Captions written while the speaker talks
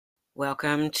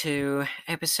Welcome to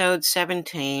episode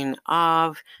 17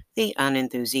 of the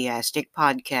Unenthusiastic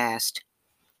Podcast.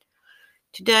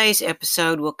 Today's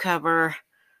episode will cover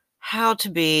how to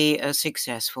be a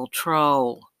successful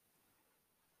troll.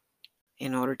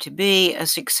 In order to be a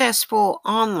successful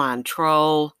online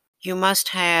troll, you must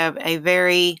have a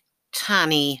very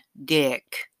tiny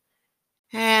dick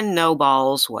and no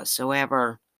balls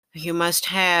whatsoever. You must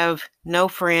have no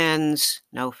friends,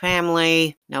 no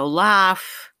family, no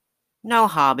life, no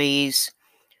hobbies,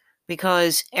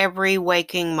 because every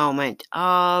waking moment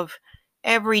of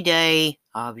every day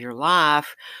of your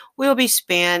life will be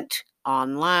spent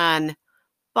online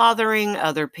bothering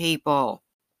other people.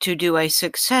 To do a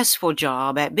successful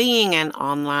job at being an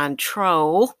online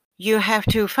troll, you have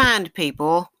to find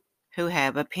people who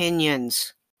have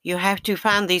opinions. You have to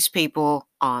find these people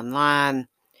online.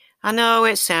 I know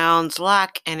it sounds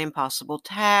like an impossible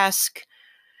task,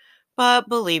 but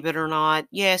believe it or not,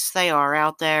 yes, they are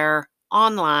out there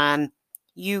online.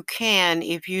 You can,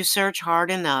 if you search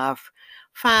hard enough,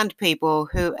 find people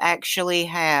who actually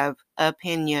have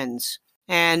opinions.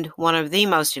 And one of the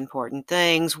most important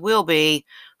things will be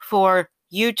for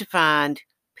you to find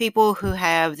people who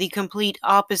have the complete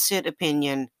opposite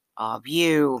opinion of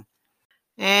you.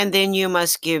 And then you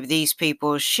must give these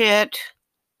people shit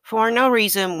for no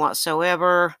reason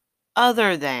whatsoever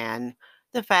other than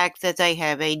the fact that they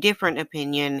have a different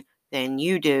opinion than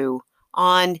you do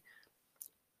on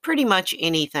pretty much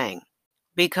anything.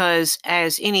 Because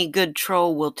as any good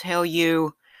troll will tell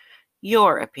you,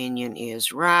 your opinion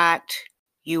is right,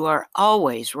 you are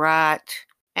always right,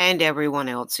 and everyone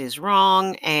else is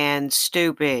wrong and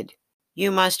stupid.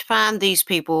 You must find these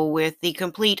people with the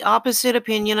complete opposite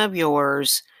opinion of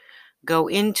yours, go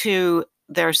into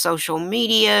their social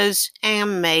medias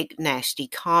and make nasty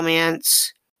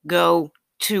comments, go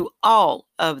to all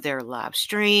of their live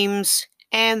streams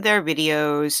and their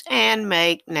videos and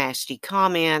make nasty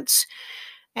comments.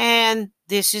 And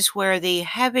this is where the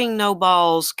having no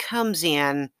balls comes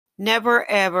in. Never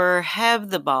ever have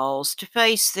the balls to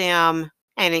face them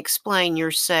and explain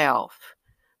yourself.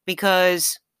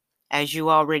 Because, as you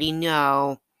already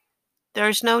know,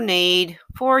 there's no need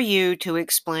for you to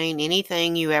explain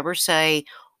anything you ever say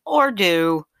or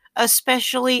do,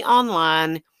 especially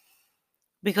online,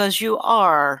 because you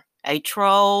are a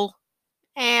troll,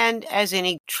 and as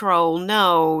any troll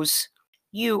knows,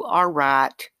 you are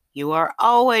right. You are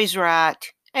always right,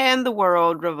 and the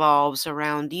world revolves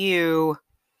around you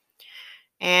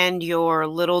and your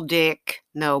little dick,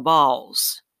 no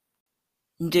balls.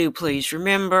 Do please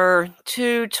remember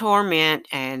to torment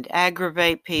and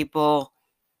aggravate people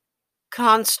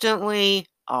constantly,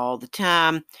 all the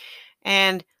time.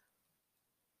 And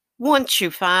once you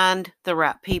find the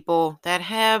right people that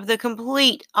have the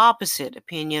complete opposite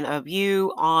opinion of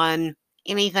you on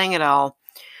anything at all,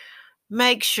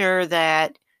 make sure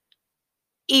that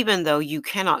even though you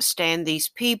cannot stand these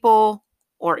people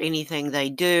or anything they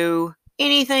do,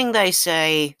 anything they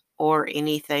say, or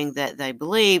anything that they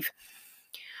believe,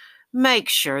 make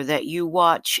sure that you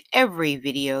watch every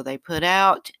video they put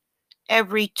out,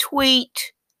 every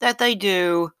tweet that they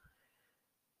do,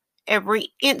 every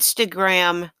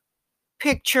Instagram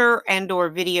picture and or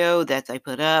video that they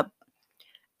put up.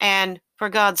 And for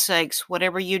God's sakes,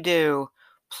 whatever you do,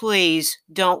 please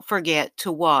don't forget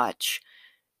to watch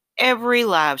every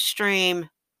live stream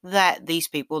that these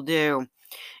people do.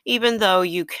 Even though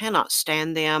you cannot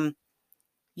stand them,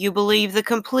 you believe the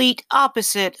complete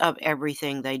opposite of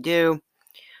everything they do,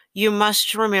 you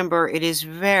must remember it is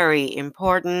very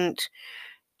important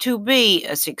to be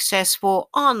a successful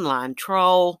online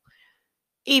troll.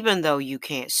 Even though you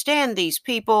can't stand these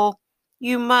people,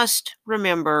 you must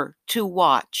remember to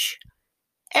watch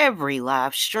every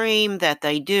live stream that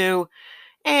they do,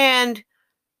 and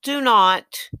do not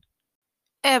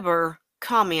ever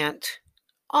comment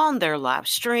on their live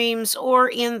streams or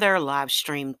in their live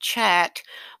stream chat,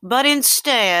 but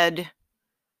instead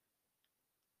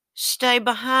stay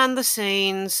behind the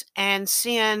scenes and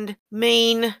send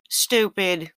mean,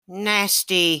 stupid,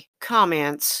 nasty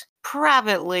comments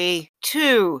privately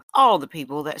to all the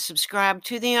people that subscribe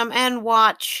to them and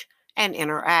watch and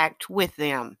interact with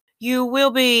them. You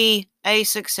will be a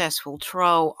successful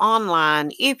troll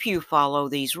online if you follow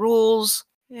these rules,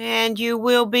 and you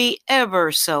will be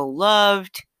ever so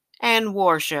loved and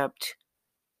worshipped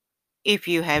if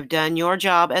you have done your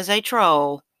job as a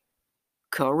troll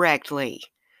correctly.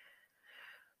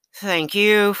 Thank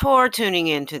you for tuning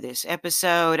into this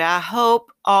episode. I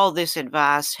hope all this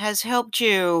advice has helped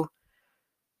you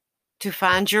to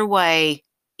find your way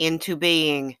into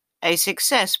being a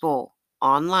successful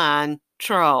online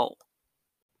troll.